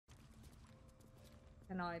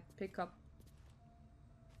Can I pick up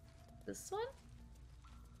this one?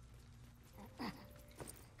 I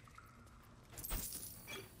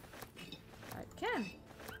can.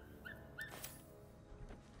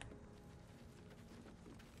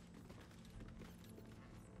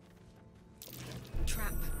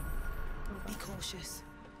 Trap. Be cautious.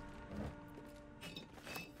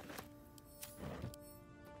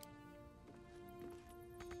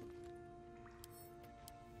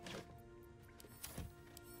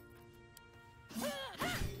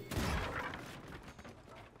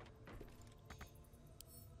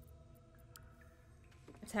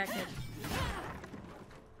 Attack it.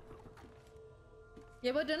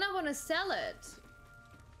 Yeah, but don't I want to sell it?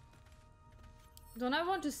 Don't I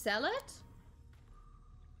want to sell it?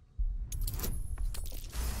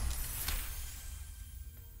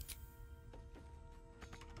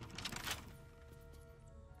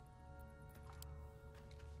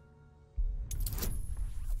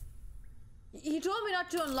 He told me not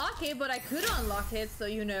to unlock it, but I could unlock it, so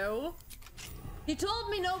you know. He told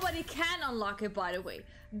me nobody can unlock it, by the way.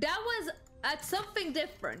 That was at something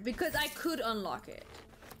different, because I could unlock it.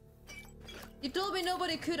 He told me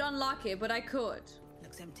nobody could unlock it, but I could.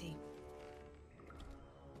 Looks empty.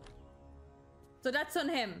 So that's on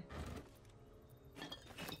him.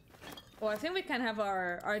 Oh, I think we can have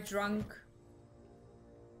our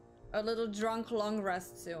little drunk long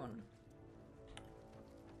rest soon.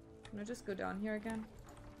 Can I just go down here again?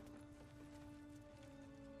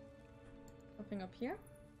 Something up here?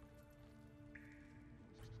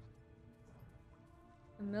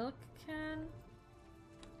 A milk can.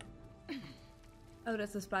 Oh,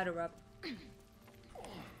 that's a spider web. Can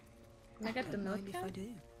I get the milk can? If I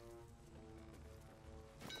do.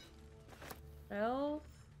 Shelf.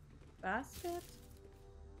 Basket.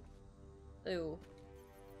 Ew.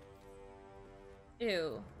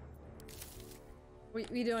 Ew.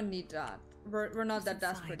 We don't need that. We're not that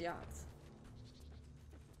desperate yet.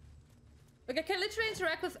 Like, I can literally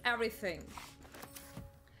interact with everything.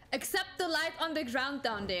 Except the light on the ground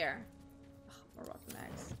down there. Ugh, more rotten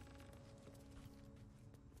eggs.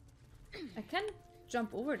 I can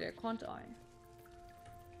jump over there, can't I?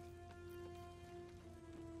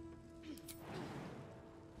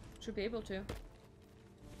 Should be able to.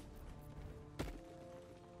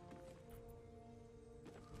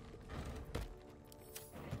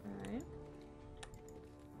 Okay.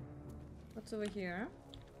 What's over here?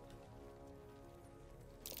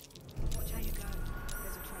 Watch how you go.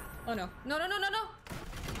 There's a trap. Oh no. No, no, no, no, no!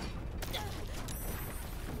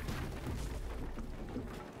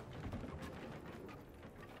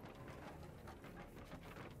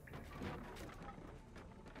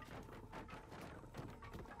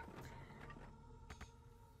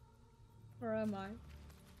 Where am I?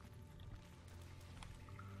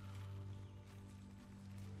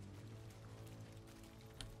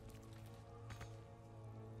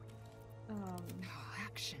 Oh,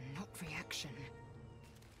 action, not reaction.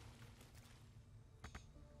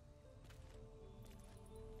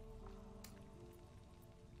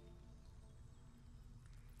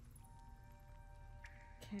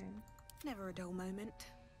 Okay. Never a dull moment.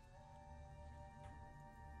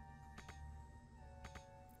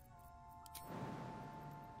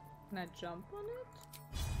 Can I jump on it?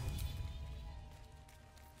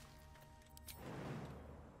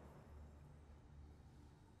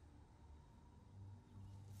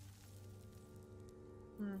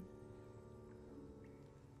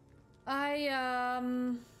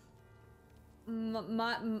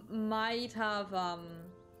 I might have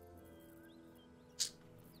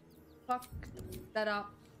fucked that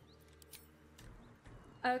up.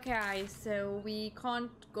 Okay, so we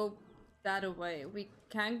can't go that away. We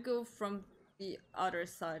can go from the other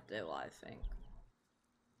side though, I think.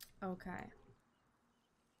 Okay.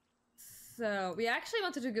 So we actually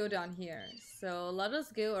wanted to go down here. So let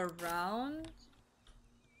us go around.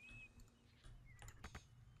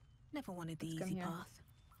 Never wanted the Let's come easy here. path.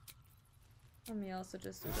 Let me also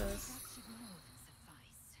just do this.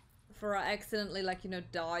 Before I accidentally, like, you know,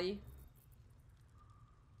 die.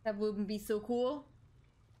 That wouldn't be so cool.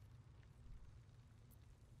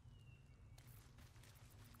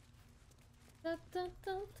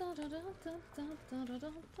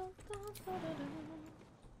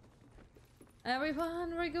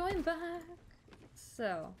 Everyone, we're going back.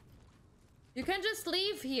 So, you can just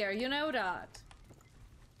leave here, you know that.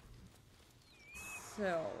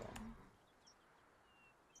 So,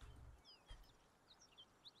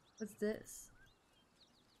 what's this?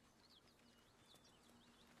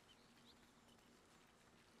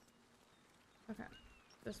 Okay,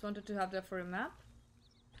 just wanted to have that for a map.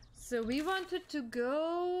 So we wanted to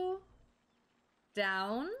go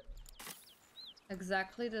down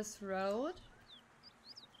exactly this road.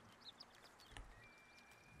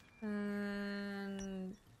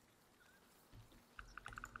 And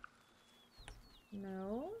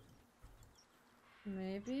no,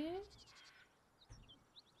 maybe.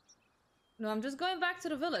 No, I'm just going back to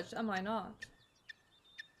the village, am I not?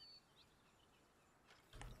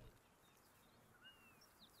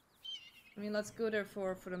 I mean, let's go there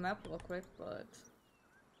for the map real quick, but...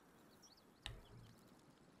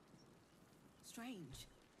 Strange.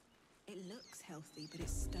 It looks healthy, but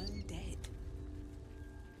it's stone dead.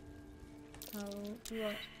 How do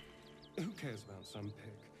I... Who cares about some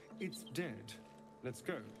pig? It's dead. Let's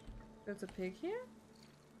go. There's a pig here?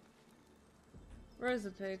 Where is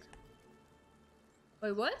the pig?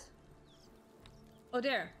 Wait, what? Oh,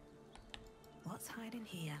 there. What's hiding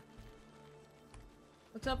here?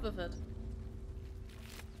 What's up with it?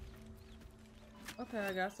 Okay,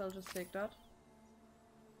 I guess I'll just take that.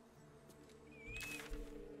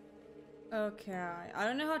 Okay, I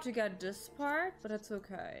don't know how to get this part, but it's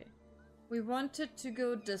okay. We wanted to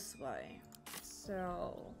go this way,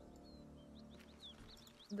 so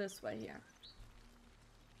this way here.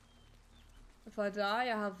 If I die,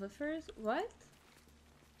 I have whiffers. What?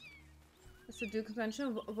 It's a Duke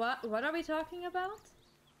convention. What are we talking about?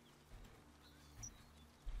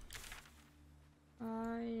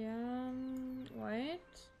 I am... wait.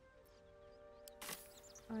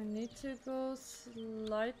 I need to go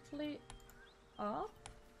slightly up.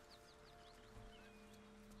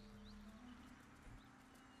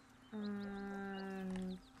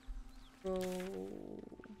 And go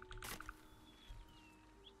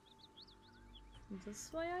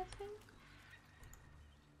this way, I think.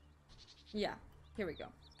 Yeah, here we go.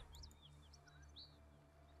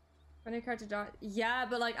 When you card to die. Yeah,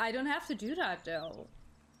 but like I don't have to do that though.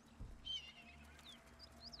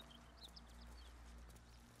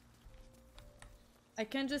 I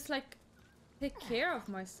can just like take care of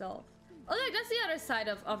myself. Oh look, that's the other side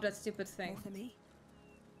of that stupid thing. More for me?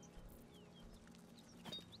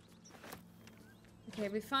 Okay,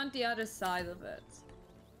 we found the other side of it.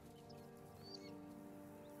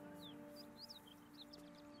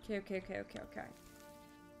 Okay.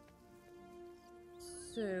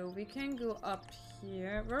 So we can go up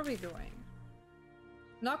here. Where are we going?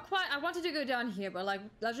 Not quite. I wanted to go down here, but like,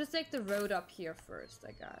 let's just take the road up here first,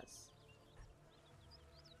 I guess.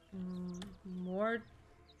 More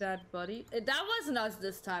dead body. That wasn't us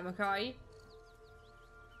this time, okay?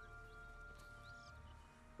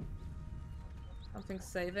 Something's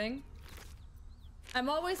saving. I'm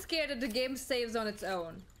always scared that the game saves on its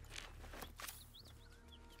own.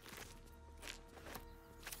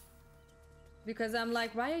 Because I'm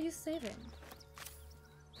like, why are you saving?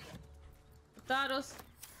 Potatoes.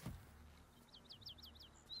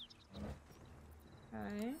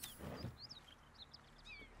 Okay.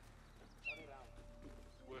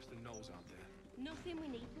 Worse than Knowles out there. Nothing we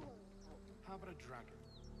need. How about a dragon?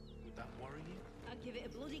 Would that worry you? I'd give it a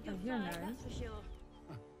bloody good hear fight, no. that's for sure.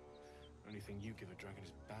 Only thing you give a dragon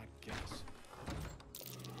is bad gas.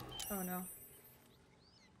 Oh no.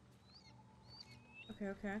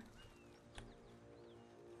 Okay.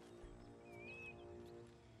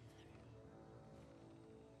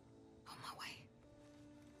 On my way.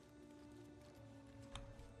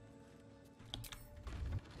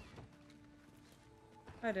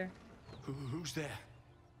 Hi there. Who's there?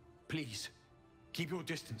 Please, keep your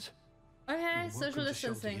distance. Okay, You're welcome social to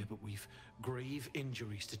shelter distancing. here, but we've grave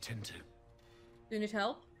injuries to tend to. Do you need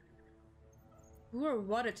help? Who or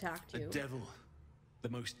what attacked A you? devil, the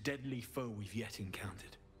most deadly foe we've yet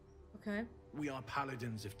encountered. Okay. We are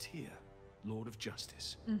paladins of Tyr, Lord of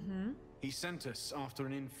Justice. Mm-hmm. He sent us after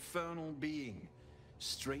an infernal being,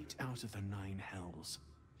 straight out of the Nine Hells,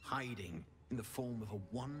 hiding in the form of a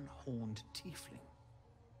one-horned tiefling.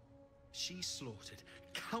 She slaughtered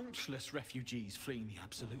countless refugees fleeing the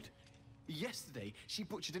Absolute. Yesterday, she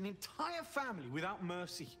butchered an entire family without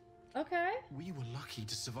mercy. Okay. We were lucky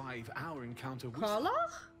to survive our encounter with...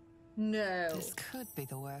 Karlach? No. This could be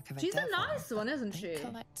the work of a She's devil. a nice one, isn't They she?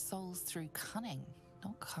 collect souls through cunning,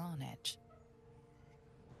 not carnage.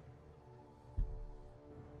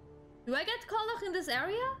 Do I get Karlach in this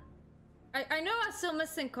area? I know I'm still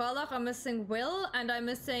missing Karlach, I'm missing Will, and I'm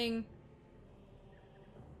missing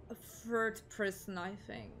a third person, I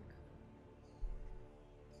think.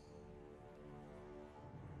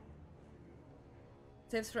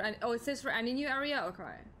 Saves for any, oh, it saves for any new area?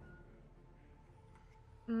 Okay.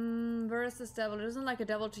 Where is this devil? It doesn't like a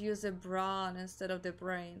devil to use the brawn instead of the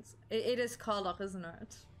brains. It is Karlach, isn't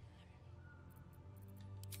it?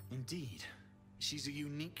 Indeed. She's a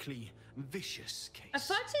uniquely vicious case. I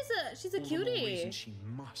thought she's a All the more cutie. reason she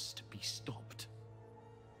must be stopped.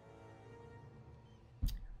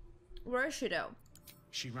 Where is she though?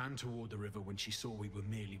 She ran toward the river when she saw we were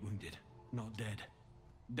merely wounded, not dead.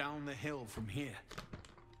 Down the hill from here.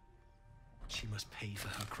 She must pay for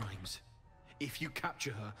her crimes. If you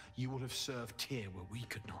capture her, you will have served Tyr where we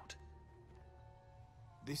could not.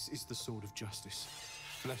 This is the sword of justice,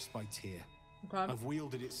 blessed by Tyr. Okay. I've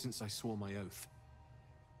wielded it since I swore my oath.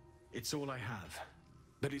 It's all I have,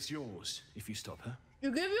 but it's yours if you stop her.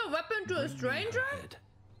 You give your weapon to a Bring me her stranger? head,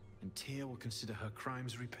 and Tyr will consider her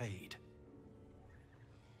crimes repaid.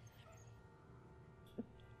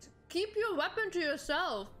 Keep your weapon to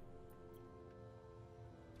yourself.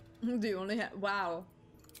 Do you only have? Wow.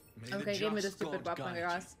 May the Okay, give me the just stupid God weapon, guide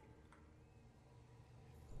guys.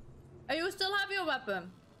 Oh, you still have your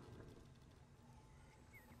weapon.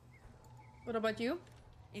 What about you?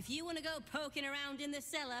 If you want to go poking around in the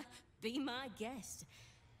cellar, be my guest.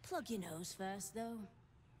 Plug your nose first, though.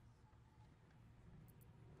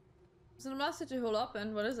 So the last city hole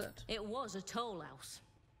open. What is it? It was a toll house.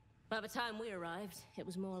 By the time we arrived, it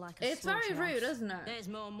was more like a It's very slaughterhouse. rude, isn't it? There's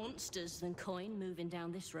more monsters than coin moving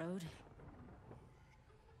down this road.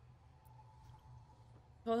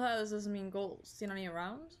 What does this mean? Goals? Seen any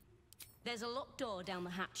around? There's a locked door down the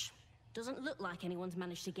hatch. Doesn't look like anyone's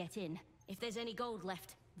managed to get in. If there's any gold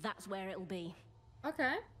left, that's where it'll be.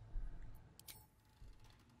 Okay.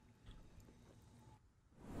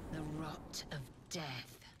 The rot of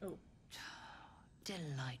death. Oh,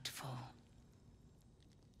 Delightful.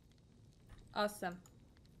 awesome.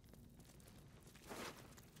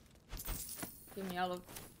 Give me all of.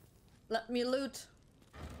 Let me loot.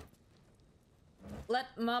 Let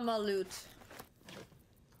mama loot.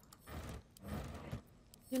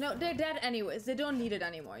 You know, they're dead anyways. They don't need it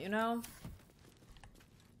anymore, you know?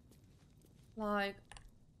 Like,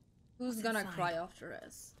 who's What's gonna inside? cry after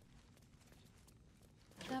this?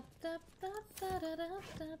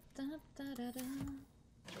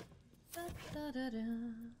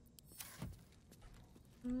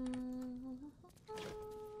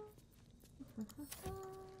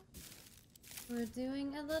 We're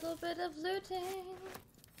doing a little bit of looting.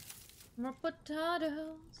 More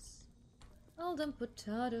potatoes. All them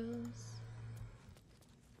potatoes.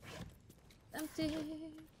 Empty.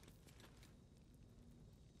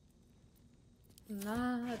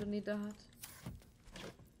 Nah, I don't need that.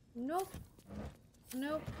 Nope.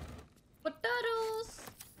 Nope. Potatoes!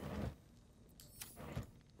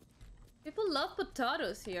 People love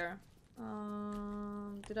potatoes here.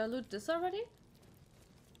 Did I loot this already?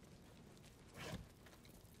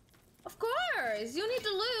 Of course! You need to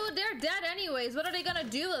loot! They're dead anyways. What are they gonna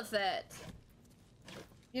do with it?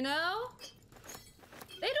 You know?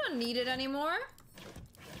 They don't need it anymore.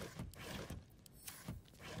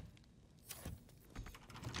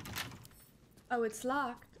 Oh, it's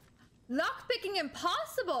locked. Lockpicking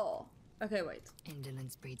impossible! Okay, wait.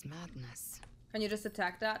 Indolence breeds madness. Can you just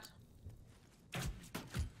attack that?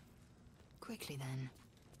 Quickly then.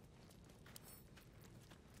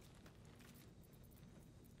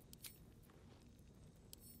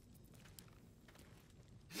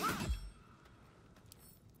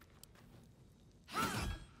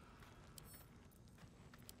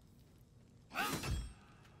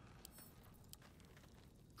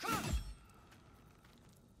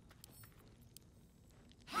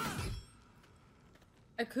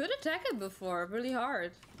 I could attack it before, really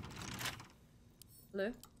hard.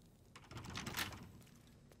 Hello?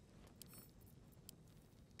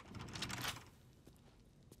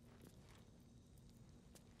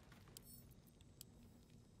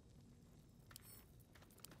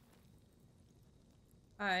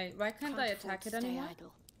 Alright, why can't I attack it anymore?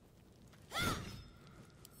 Idle.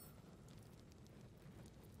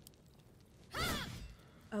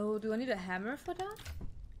 Oh, do I need a hammer for that?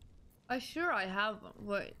 Sure I have one.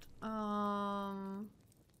 Wait.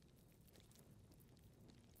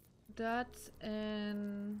 That's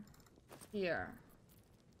in here.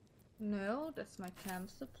 No, that's my camp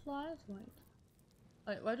supplies.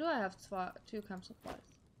 Wait, why do I have two camp supplies?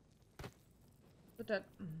 Put that.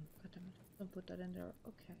 God damn it! Don't put that in there.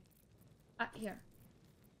 Okay. Here.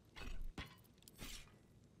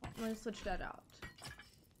 I'm gonna switch that out.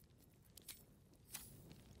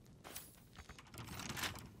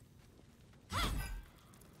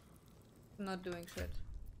 Not doing shit.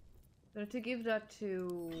 Do I have to give that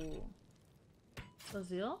to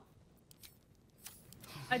Bazil?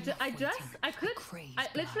 I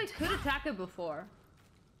literally could attack it before.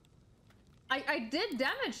 I did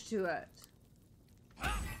damage to it.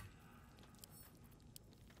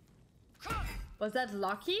 Was that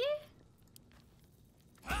lucky?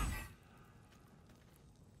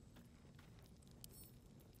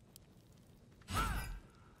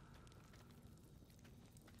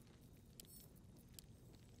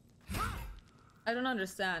 I don't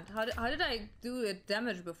understand. How did I do it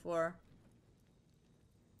damage before?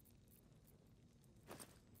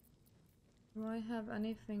 Do I have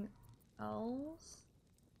anything else?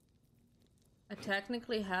 I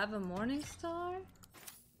technically have a morning star?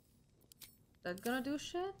 That gonna do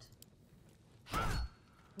shit?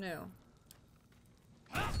 No.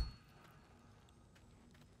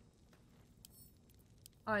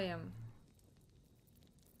 I am.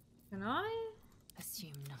 Can I?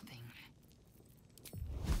 Assume nothing.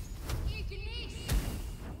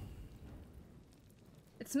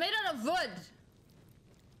 It's made out of wood!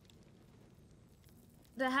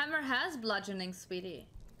 The hammer has bludgeoning, sweetie.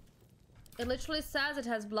 It literally says it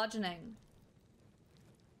has bludgeoning.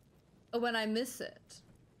 When I miss it.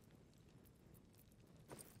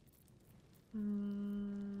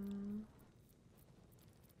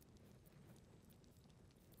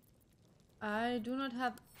 I do not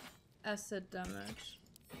have acid damage.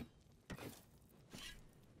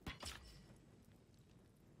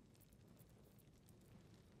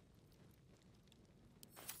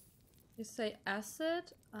 You say acid?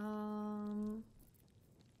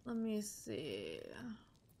 Let me see.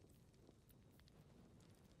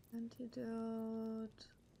 Antidote.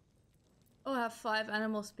 Oh, I have 5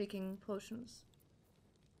 animal speaking potions.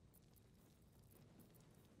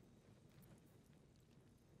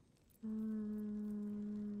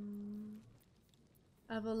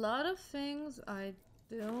 I have a lot of things I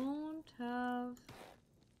don't have.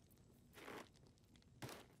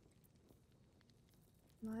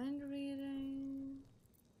 Mind reading.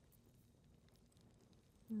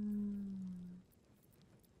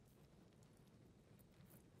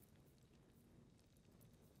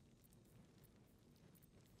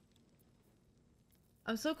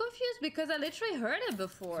 I'm so confused because I literally heard it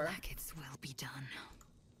before. Blackets will be done.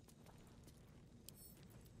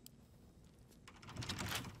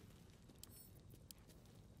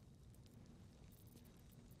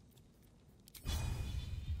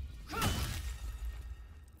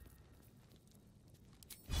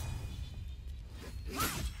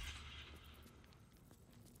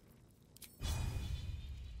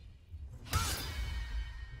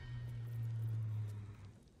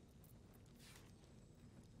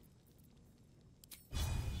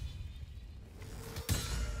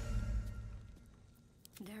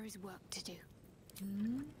 There is work to do.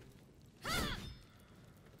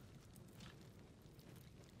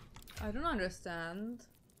 I don't understand.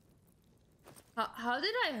 How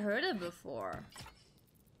did I heard it before?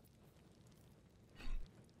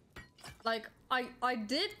 Like, I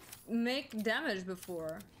did make damage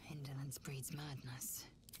before. Indolence breeds madness.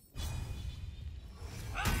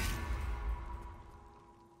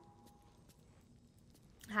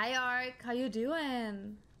 Hi Ark, how you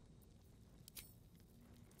doing?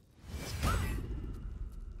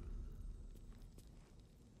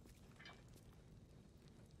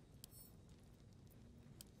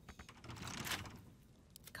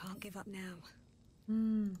 Can't give up now.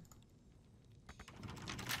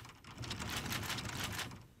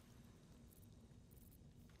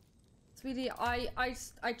 Sweetie, I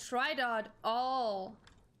tried out all.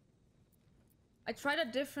 I tried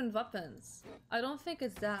out different weapons. I don't think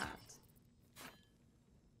it's that.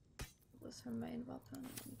 What was her main weapon?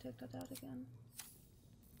 Let me take that out again.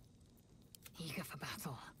 Eager for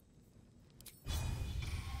battle.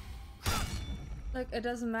 Look, it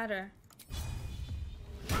doesn't matter.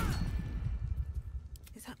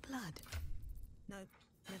 Is that blood? No,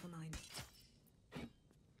 never mind.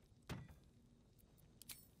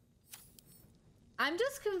 I'm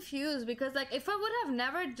just confused because, like, if I would have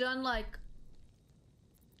never done, like...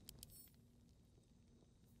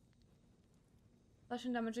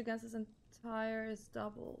 Slashing damage against this entire is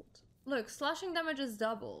doubled. Look, slashing damage is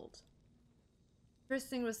doubled.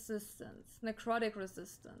 Piercing resistance. Necrotic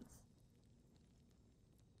resistance.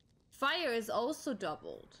 Fire is also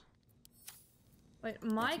doubled. Wait,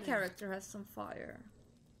 my character has some fire.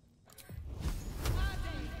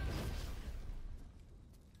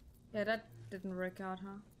 Yeah, that didn't work out,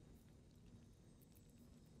 huh?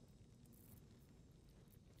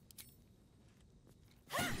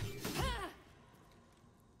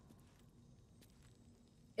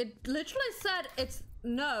 It literally said it's...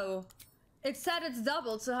 No. It said it's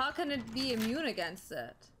doubled, so how can it be immune against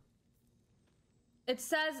it? It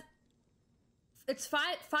says... It's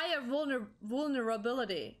fire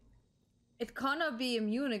vulnerability. It cannot be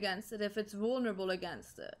immune against it if it's vulnerable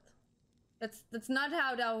against it. That's not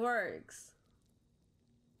how that works.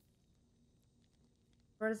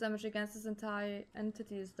 Burst damage against this entire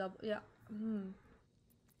entity is double. Yeah.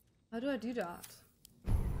 How do I do that?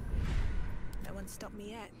 No one stopped me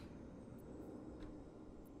yet.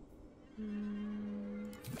 Let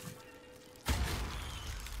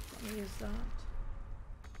me use that.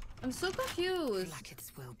 I'm so confused.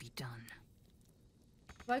 Blackets will be done.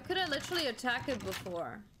 Why could I literally attack it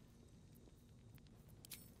before?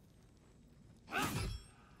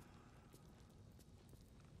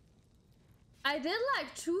 I did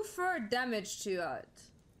like 2/3 damage to it.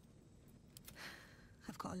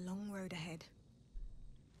 I've got a long road ahead.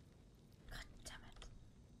 God damn it.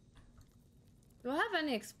 Do I have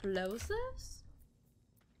any explosives?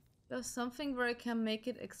 There's something where I can make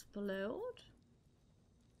it explode?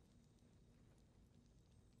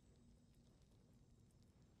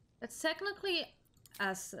 It's technically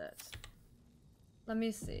acid. Let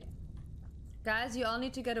me see. Guys, you all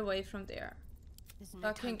need to get away from there. There's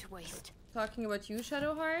no time to waste. Talking about you,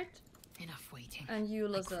 Shadowheart, Enough waiting. and you,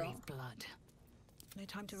 I Lizelle. crave blood. No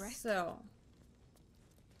time to rest. So,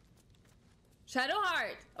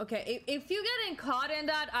 Shadowheart. Okay, if you're getting caught in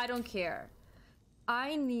that, I don't care.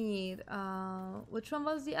 I need. Which one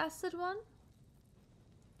was the acid one?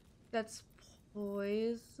 That's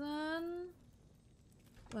poison.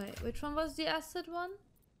 Wait, which one was the acid one?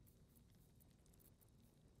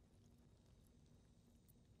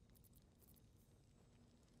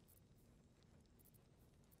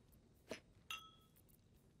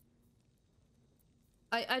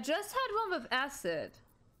 I just had one with acid.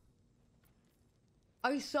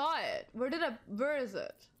 I saw it. Where is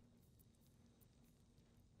it?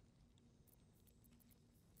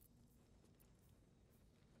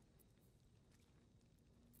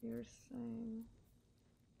 You're saying...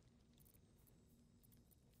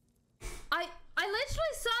 I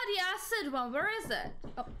literally saw the acid one. Where is it?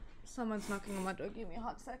 Oh, someone's knocking on my door. Give me a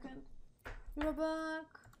hot second. You're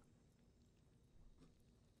back.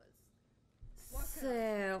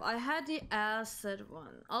 So, I had the acid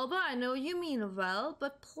one. Alba, I know you mean well,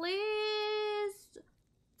 but please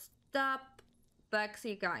stop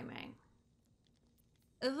backseat gaming.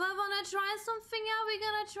 If I wanna try something out, we're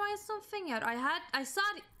gonna try something out. I saw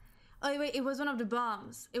the... Oh wait, it was one of the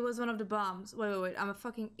bombs. It was one of the bombs. Wait, I'm a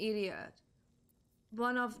fucking idiot.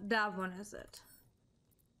 One of that one is it.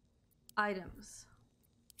 Items.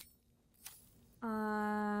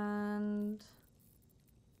 And...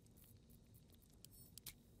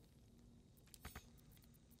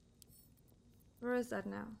 Where is that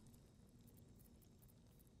now?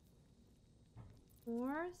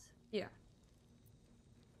 Fourth? Yeah.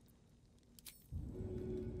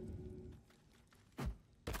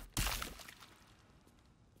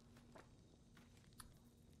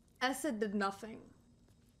 Acid did nothing.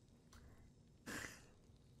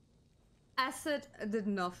 Acid did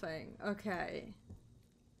nothing. Okay.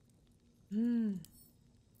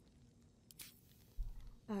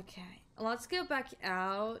 Okay. Let's go back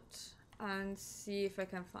out and see if I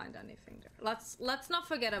can find anything there. Let's not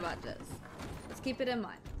forget about this. Let's keep it in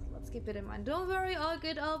mind. Let's keep it in mind. Don't worry, all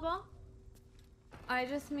good, Alba. I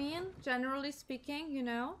just mean, generally speaking, you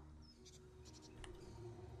know.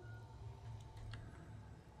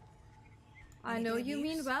 I know you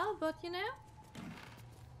mean well, but you know.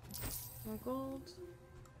 More gold.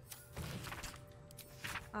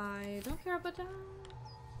 I don't care about that.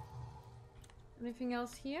 Anything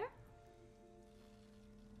else here?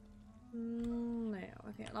 No.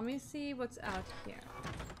 Okay, let me see what's out here.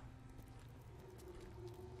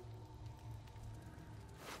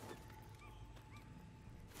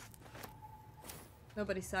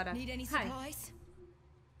 Nobody saw that. Need any Hi. supplies?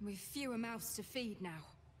 We've fewer mouths to feed now.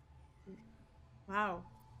 Wow.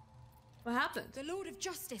 What happened? The Lord of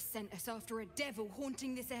Justice sent us after a devil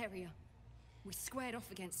haunting this area. We squared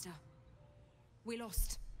off against her. We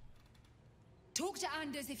lost. Talk to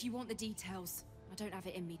Anders if you want the details. I don't have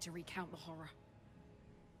it in me to recount the horror.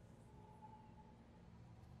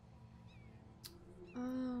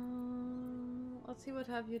 Let's see what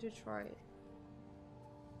have you to try.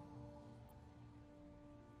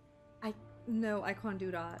 No, I can't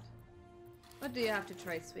do that. What do you have to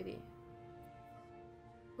try, sweetie?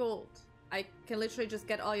 Gold. I can literally just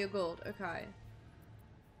get all your gold. Okay.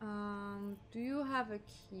 Do you have a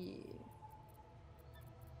key?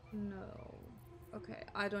 No. Okay,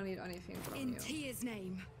 I don't need anything from you. In Tia's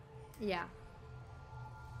name. Yeah.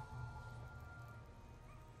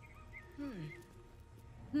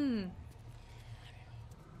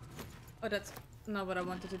 Oh, that's not what I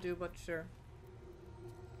wanted to do, but sure.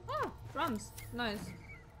 Oh, drums. Nice.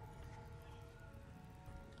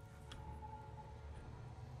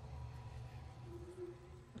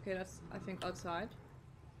 Okay, that's, I think, outside.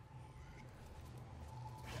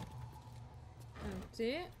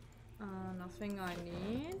 Empty. Nothing I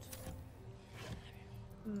need.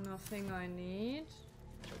 Nothing I need.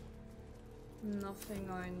 Nothing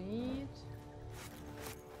I need.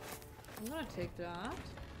 I'm gonna take that.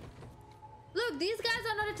 Look, these guys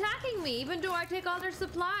are not attacking me, even though I take all their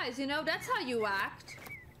supplies, you know? That's how you act.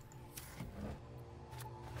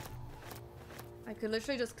 I could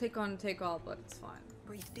literally just click on take all, but it's fine.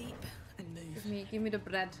 Breathe deep and move. Give me the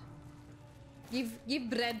bread. Give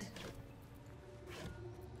bread.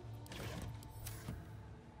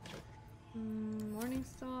 Morning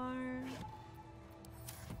Star.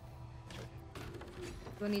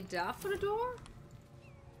 Do I need that for the door?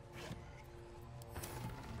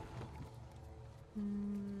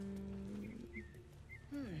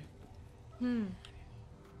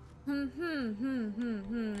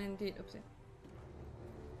 Indeed. Oopsie.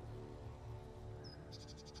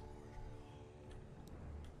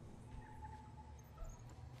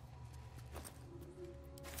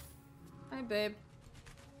 Hi, babe.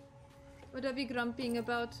 What are we grumpying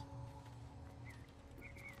about?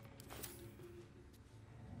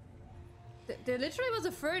 There literally was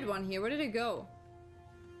a third one here. Where did it go?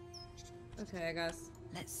 Okay, I guess.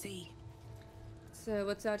 Let's see. So,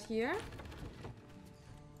 what's out here?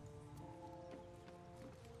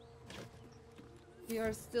 We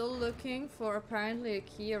are still looking for apparently a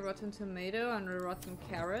key, a rotten tomato, and a rotten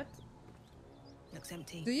carrot. Looks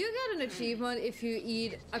empty. Do you get an achievement if you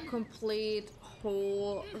eat a complete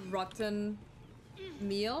whole rotten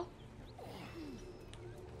meal?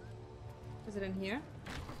 Is it in here?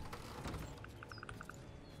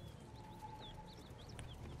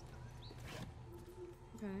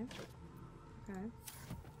 Okay. Okay.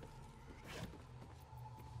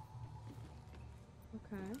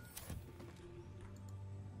 Okay.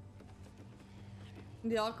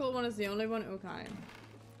 The alcohol one is the only one? Okay.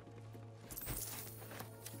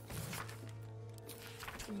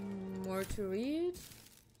 More to read.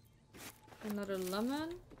 Another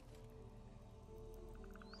lemon.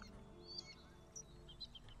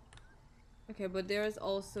 Okay, but there is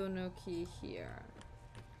also no key here.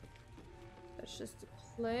 That's just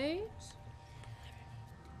a plate.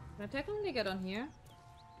 Can I technically get on here?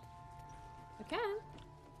 I can.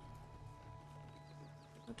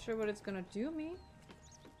 Not sure what it's gonna do me.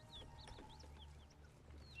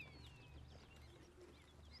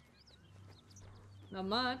 Not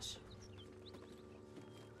much.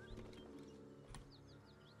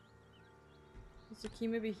 Is the key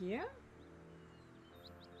maybe here?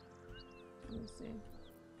 Let me see.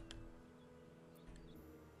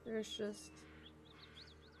 There's just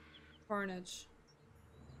carnage.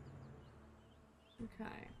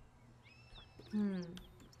 Okay.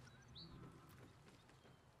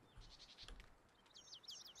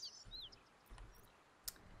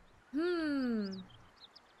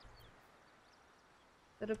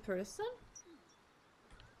 Is that a person?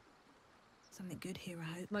 Something good here,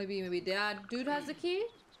 I hope. Maybe that dude has the key?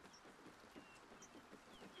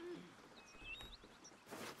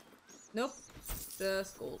 Nope.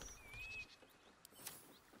 Just gold.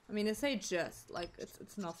 I mean, I say just, like,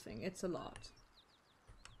 it's nothing. It's a lot.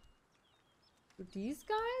 Do these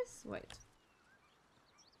guys? Wait.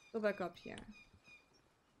 Go back up here.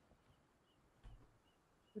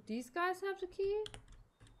 Do these guys have the key?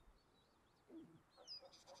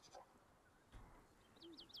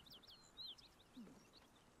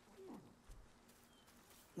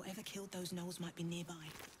 Whatever killed those gnolls might be nearby.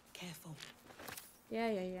 Careful.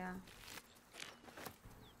 Yeah.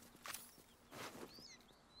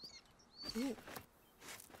 Ooh.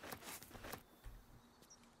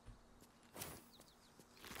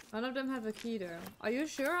 None of them have a key though. Are you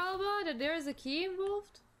sure, Alba, that there is a key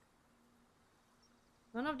involved?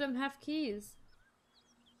 None of them have keys.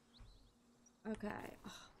 Okay.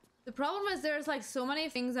 Ugh. The problem is there's like so many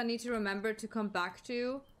things I need to remember to come back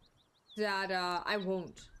to that I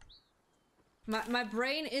won't. My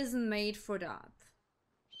brain isn't made for that.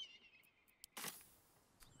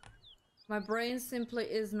 My brain simply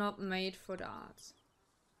is not made for that.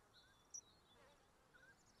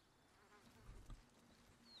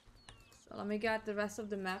 So let me get the rest of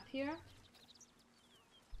the map here.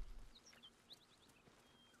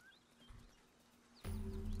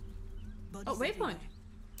 Bodies Oh, waypoint. everywhere.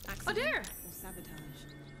 Oh, Accident there. or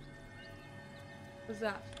sabotaged. What's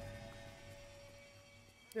that?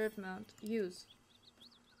 Dirt mount. Use.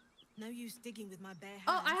 No use digging with my bare hands.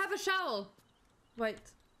 Oh, I have a shovel. Wait.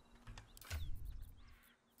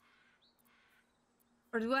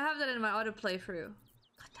 Or do I have that in my auto playthrough?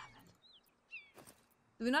 God damn it.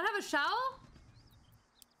 Do we not have a shovel?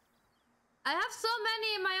 I have so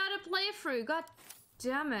many in my auto playthrough. God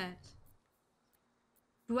damn it.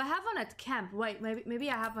 Do I have one at camp? Wait, maybe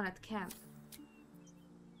I have one at camp.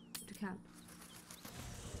 To camp.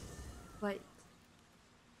 Wait.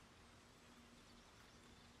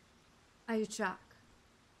 Are you Jack?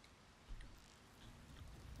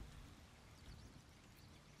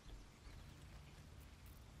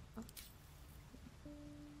 Oh.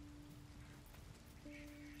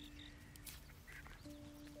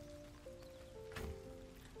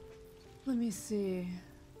 Let me see.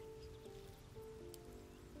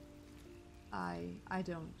 I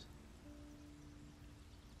don't.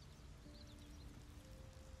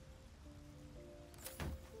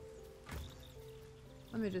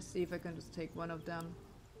 Let me just see if I can just take one of them.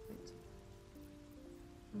 Wait.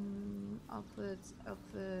 Outfits,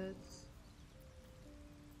 outfits.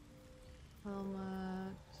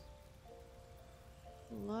 Helmet.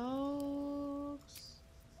 Clothes.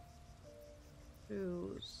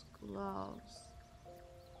 Shoes. Gloves.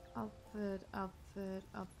 Outfit, outfit,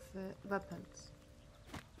 outfit. Weapons.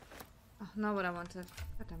 Oh, not what I wanted.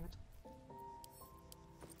 God damn it.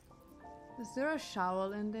 Is there a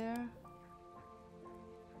shovel in there?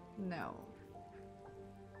 No.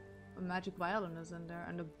 A magic violin is in there,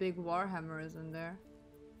 and a big warhammer is in there.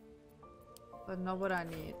 But not what I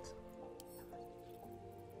need.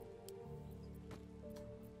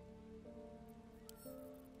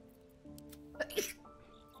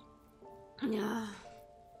 Yeah.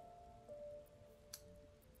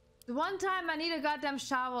 The one time I need a goddamn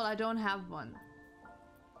shovel, I don't have one.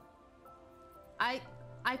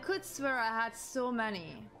 I could swear I had so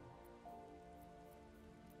many.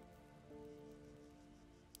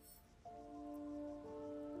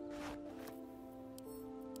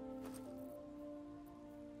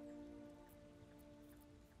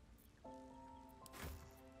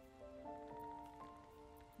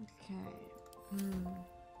 Okay.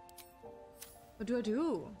 What do I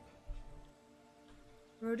do?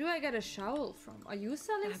 Where do I get a shovel from? Are you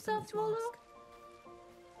selling stuff, Molo?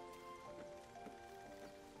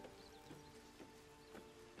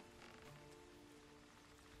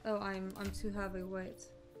 Oh, I'm too heavy. Wait.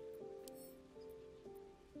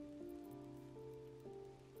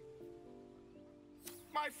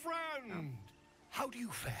 My friend, how do you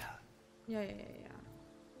fare? Yeah.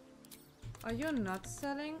 Are you not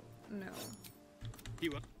selling? No.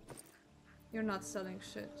 You are. You're not selling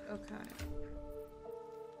shit. Okay.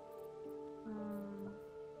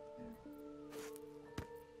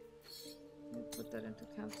 Let me put that into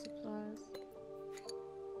camp supplies.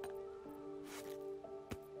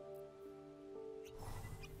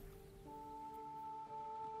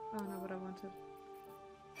 Oh, not what I wanted.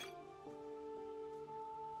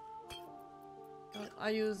 I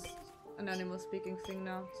use an animal speaking thing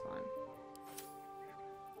now. It's fine.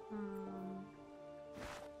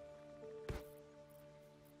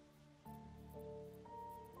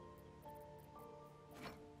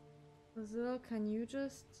 Basil, can you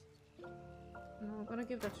just... No, I'm gonna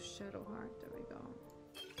give that to Shadowheart. There we go.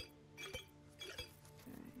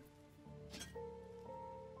 Okay.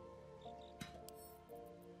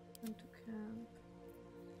 Into camp.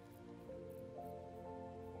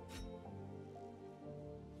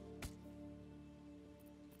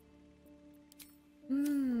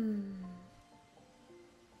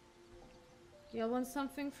 Y'all want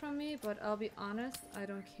something from me, but I'll be honest, I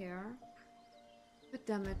don't care. But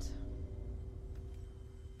damn it.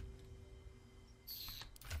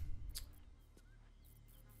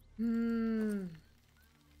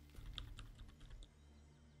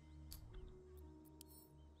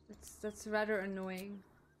 That's rather annoying.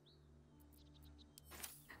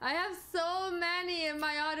 I have so many in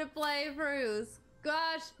my other playthroughs.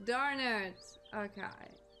 Gosh darn it. Okay.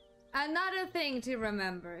 Another thing to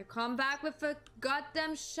remember. Come back with a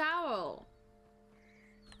goddamn shovel.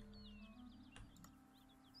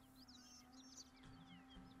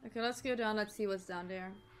 Okay, let's go down. Let's see what's down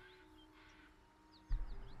there.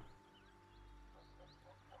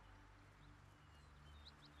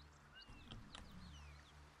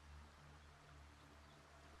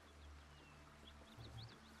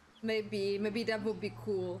 Maybe that would be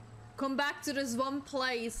cool. Come back to this one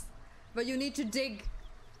place where you need to dig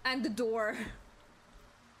and the door.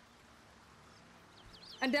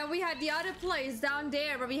 And then we had the other place down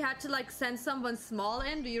there where we had to like send someone small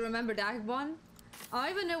in. Do you remember that one? I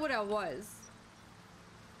don't even know what that was.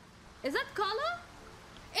 Is that color?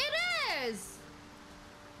 It is!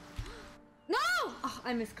 No! Oh,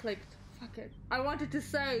 I misclicked. Fuck it. I wanted to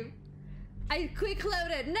save. I quick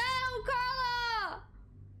loaded. No, Carla!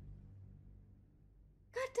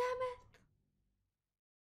 God damn it.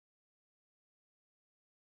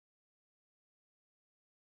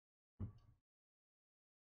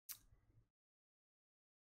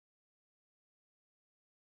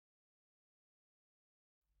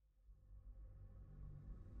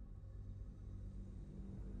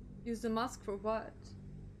 Use the mask for what?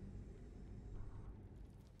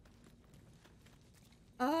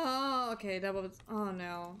 Oh, okay, that was... Oh,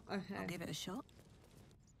 no. Okay. I'll give it a shot.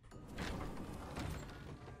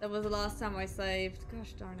 That was the last time I saved.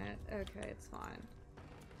 Gosh darn it. Okay, it's fine.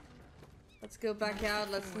 Let's go back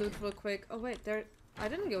out. Let's loot real quick. Oh, wait, there... I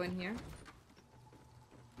didn't go in here.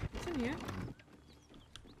 What's in here?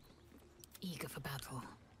 Eager for battle.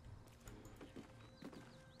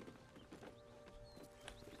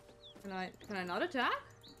 Can I not attack?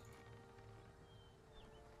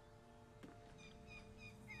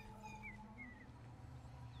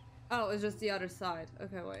 Oh, it's just the other side.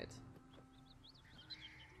 Okay, wait.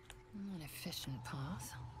 An efficient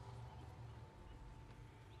path.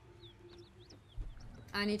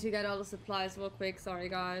 I need to get all the supplies real quick. Sorry,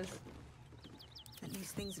 guys. At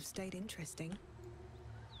least things have stayed interesting.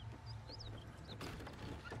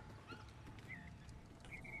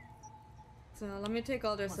 So let me take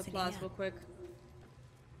all their What's in supplies here? real quick.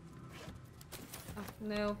 Oh,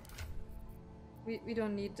 no. We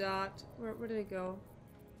don't need that. Where did it go?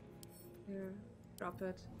 Here, drop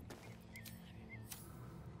it.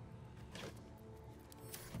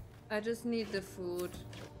 I just need the food.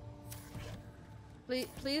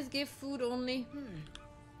 Please give food only.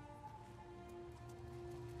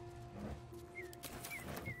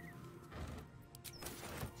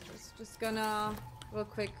 Just gonna real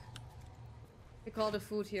quick pick all the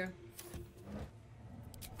food here.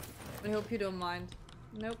 I hope you don't mind.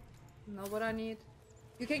 Nope, not what I need.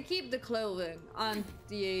 You can keep the clothing and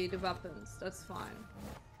the weapons. That's fine.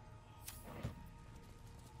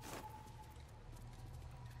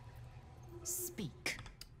 Speak.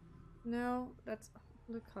 No, that's...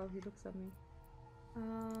 Look how he looks at me.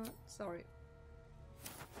 Sorry.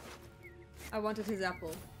 I wanted his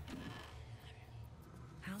apple.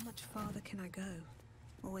 How much farther can I go?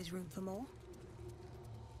 Always room for more?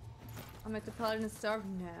 I'll make the paladin starve?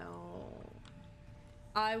 No.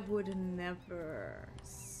 I would never.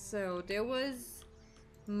 So, there was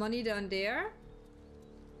money down there.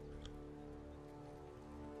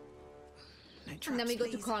 No traps, And then we go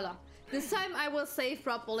to please. Carla. This time I will save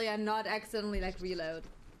properly and not accidentally like reload.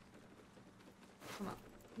 Come on.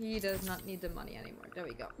 He does not need the money anymore. There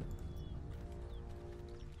we go.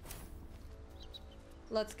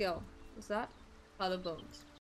 Let's go. What's that? Pile of bones.